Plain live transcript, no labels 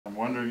I'm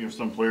wondering if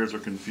some players are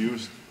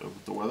confused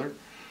with the weather.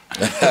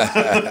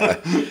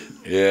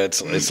 Yeah,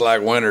 it's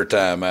like winter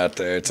time out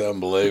there. It's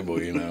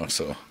unbelievable, you know.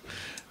 So,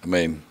 I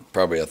mean,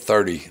 probably a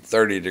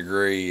 30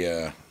 degree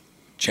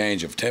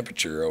change of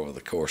temperature over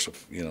the course of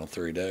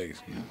 3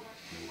 days. Yeah.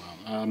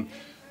 Wow.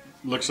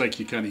 Looks like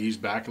you kind of eased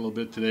back a little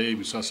bit today.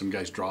 We saw some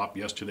guys drop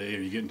yesterday.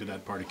 Are you getting to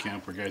that part of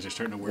camp where guys are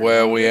starting to wear?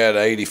 Well, we had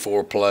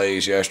 84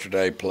 plays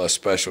yesterday plus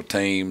special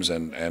teams,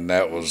 and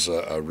that was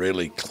a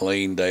really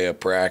clean day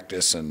of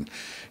practice. And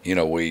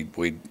we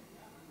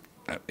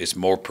it's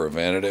more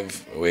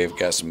preventative. We've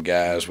got some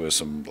guys with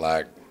some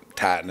like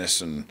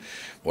tightness, and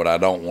what I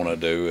don't want to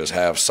do is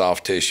have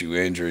soft tissue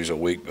injuries a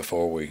week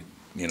before we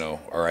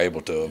are able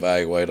to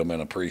evaluate them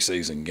in a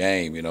preseason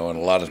game, and a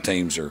lot of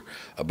teams are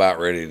about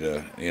ready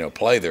to,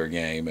 play their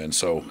game. And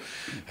so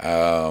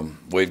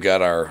we've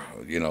got our,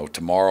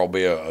 tomorrow will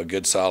be a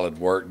good solid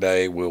work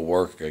day. We'll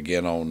work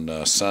again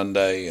on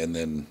Sunday, and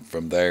then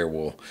from there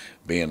we'll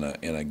be in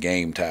a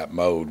game type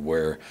mode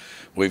where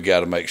we've got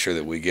to make sure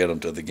that we get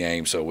them to the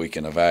game so we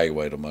can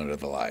evaluate them under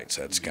the lights.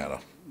 That's kind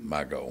of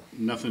my goal.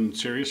 Nothing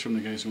serious from the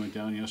guys who went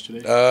down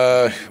yesterday?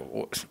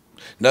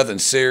 Nothing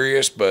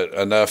serious, but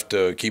enough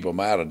to keep them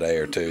out a day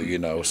or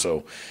two,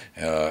 So,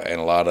 and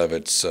a lot of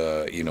it's,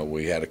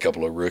 we had a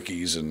couple of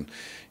rookies, and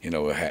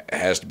it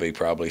has to be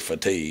probably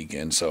fatigue.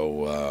 And so,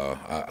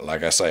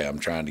 like I say, I'm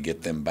trying to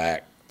get them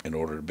back in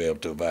order to be able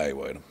to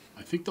evaluate them.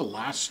 I think the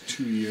last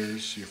 2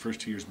 years, your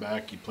first 2 years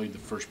back, you played the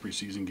first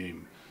preseason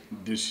game.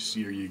 This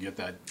year you get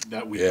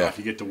that week off.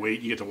 You get to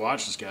wait. You get to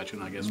watch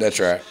Saskatchewan, I guess. That's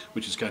right.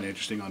 Which is kind of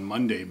interesting on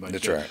Monday. But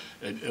that's right.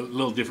 A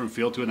little different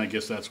feel to it, and I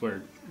guess that's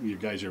where you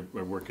guys are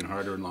working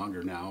harder and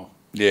longer now.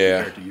 Yeah.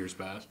 Compared to years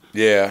past.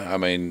 Yeah. I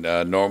mean,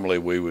 normally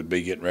we would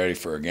be getting ready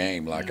for a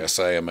game, like I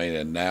say. I mean,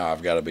 and now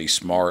I've got to be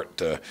smart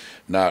to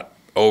not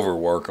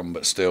overwork them,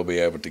 but still be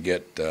able to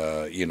get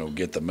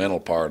get the mental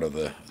part of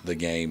the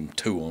game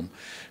to them.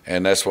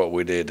 And that's what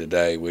we did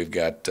today. We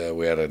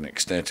had an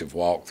extensive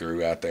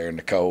walkthrough out there in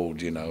the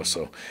cold,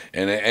 So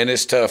and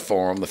it's tough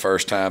for them the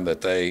first time that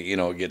they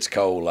it gets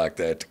cold like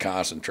that to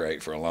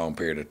concentrate for a long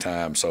period of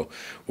time. So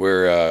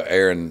we're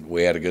Aaron.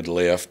 We had a good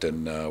lift,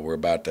 and we're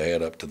about to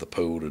head up to the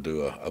pool to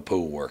do a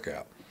pool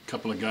workout. A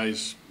couple of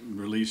guys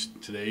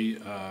released today.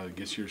 I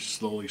guess you're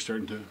slowly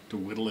starting to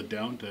whittle it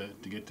down to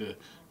get to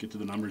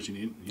the numbers you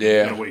need.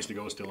 You got a ways to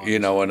go still.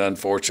 And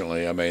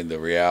unfortunately, I mean, the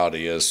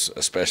reality is,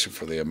 especially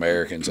for the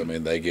Americans, I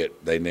mean, they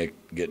get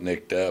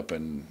nicked up,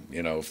 and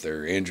if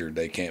they're injured,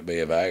 they can't be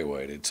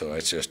evaluated. So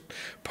it's just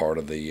part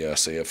of the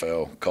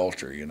CFL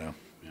culture, Yeah.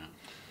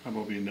 How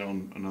about being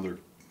down another?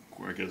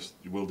 I guess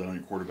you will down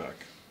your quarterback.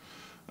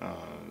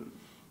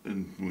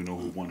 And we know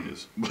who one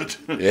is, but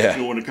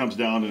when it comes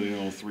down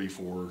to 3,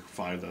 4,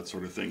 5, that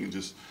sort of thing, and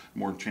just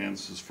more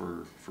chances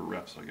for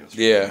reps, I guess.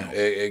 Yeah,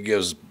 it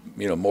gives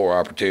more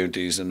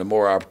opportunities, and the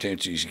more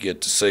opportunities you get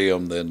to see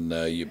them, then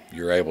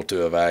you're able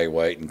to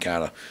evaluate and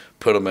kind of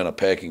put them in a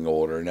pecking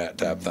order and that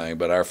type of thing.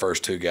 But our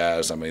first two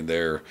guys, I mean,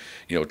 they're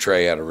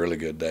Trey had a really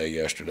good day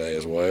yesterday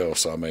as well.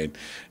 So I mean,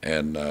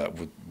 and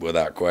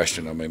without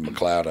question, I mean,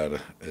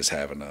 McLeod is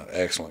having an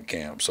excellent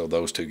camp. So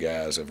those two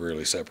guys have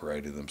really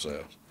separated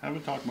themselves.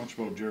 Haven't talked much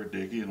about Jarret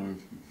Doege.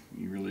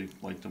 You really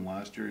liked him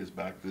last year. He's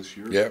back this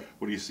year. Yep.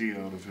 What do you see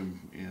out of him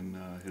in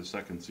his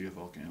second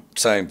CFL camp?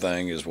 Same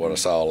thing as what I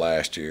saw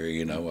last year.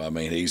 I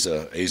mean, he's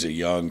a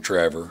young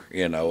Trevor.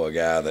 A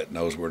guy that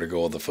knows where to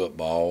go with the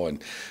football,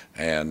 and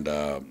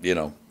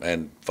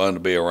and fun to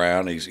be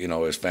around. He's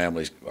his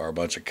family are a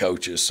bunch of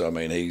coaches. So I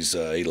mean,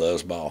 he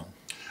loves ball.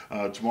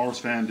 Tomorrow's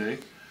fan day.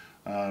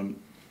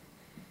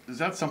 Is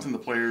that something the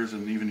players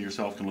and even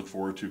yourself can look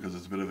forward to, because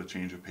it's a bit of a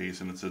change of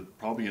pace, and it's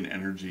probably an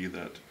energy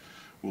that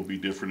will be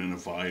different in a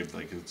vibe?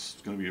 Like, it's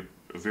going to be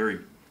a very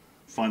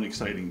fun,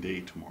 exciting day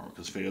tomorrow,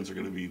 because fans are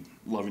going to be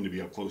loving to be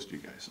up close to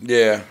you guys.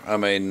 Yeah, I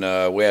mean,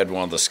 we had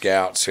one of the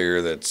scouts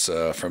here that's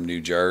from New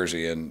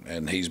Jersey,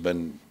 and he's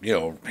been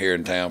here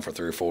in town for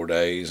 3 or 4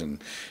 days,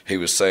 and he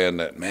was saying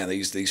that, man,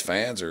 these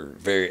fans are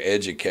very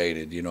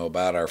educated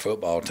about our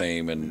football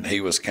team, and he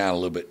was kind of a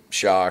little bit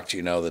shocked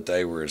that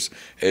they were as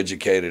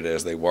educated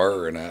as they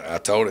were. And I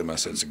told him, I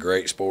said, it's a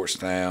great sports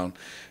town,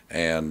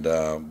 and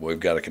we've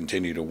got to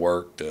continue to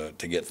work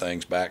to get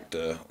things back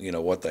to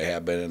what they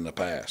have been in the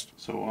past.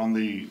 So on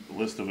the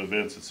list of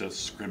events, it says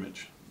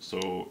scrimmage.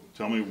 So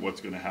tell me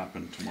what's going to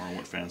happen tomorrow,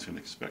 what fans can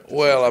expect.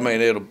 Well, I mean,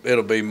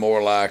 it'll be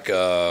more like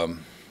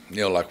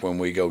like when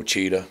we go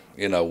cheetah.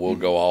 We'll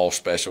go all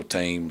special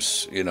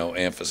teams.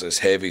 Emphasis,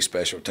 heavy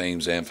special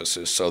teams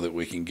emphasis, so that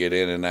we can get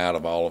in and out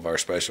of all of our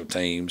special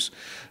teams.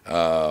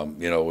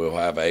 We'll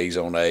have A's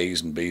on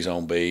A's and B's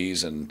on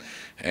B's, and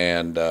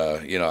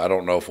I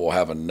don't know if we'll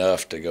have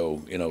enough to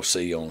go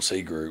C on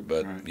C group,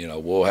 but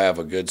right. We'll have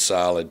a good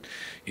solid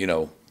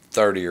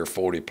 30 or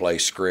 40 play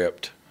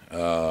script,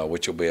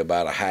 which will be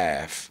about a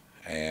half.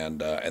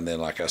 And then,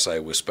 like I say,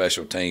 with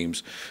special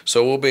teams,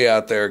 so we'll be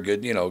out there a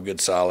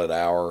good solid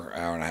hour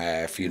and a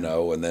half,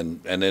 and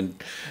then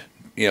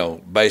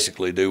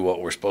basically do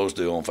what we're supposed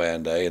to do on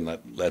fan day, and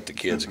let the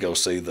kids go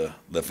see the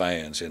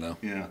fans,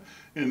 Yeah,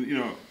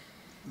 and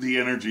the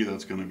energy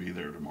that's going to be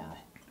there tomorrow,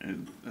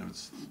 and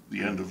it's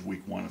the end of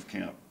week 1 of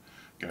camp.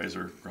 Guys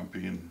are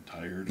grumpy and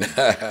tired,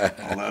 and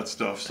all that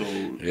stuff. So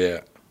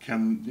yeah,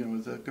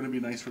 is that going to be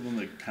nice for them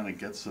to kind of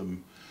get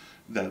some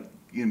that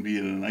and be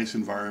in a nice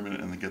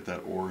environment and then get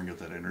that aura and get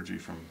that energy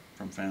from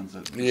fans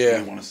that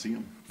really want to see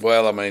them?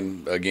 Well, I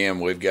mean, again,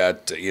 we've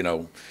got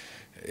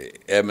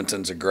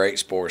Edmonton's a great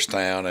sports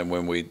town, and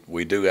when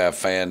we do have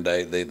fan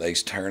day, they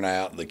turn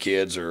out. The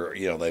kids are,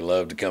 they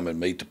love to come and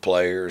meet the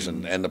players,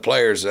 and the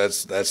players.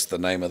 That's the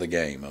name of the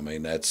game. I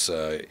mean, that's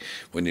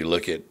when you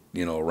look at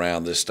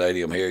around this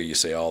stadium here, you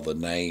see all the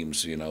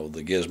names. The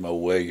Gizmo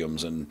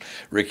Williams and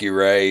Ricky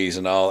Rays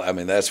and all. I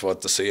mean, that's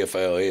what the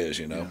CFL is.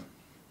 Yeah.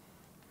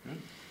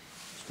 Good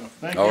stuff.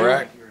 Thank all you.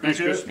 right. Thanks,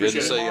 Chris. Good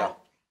to see you.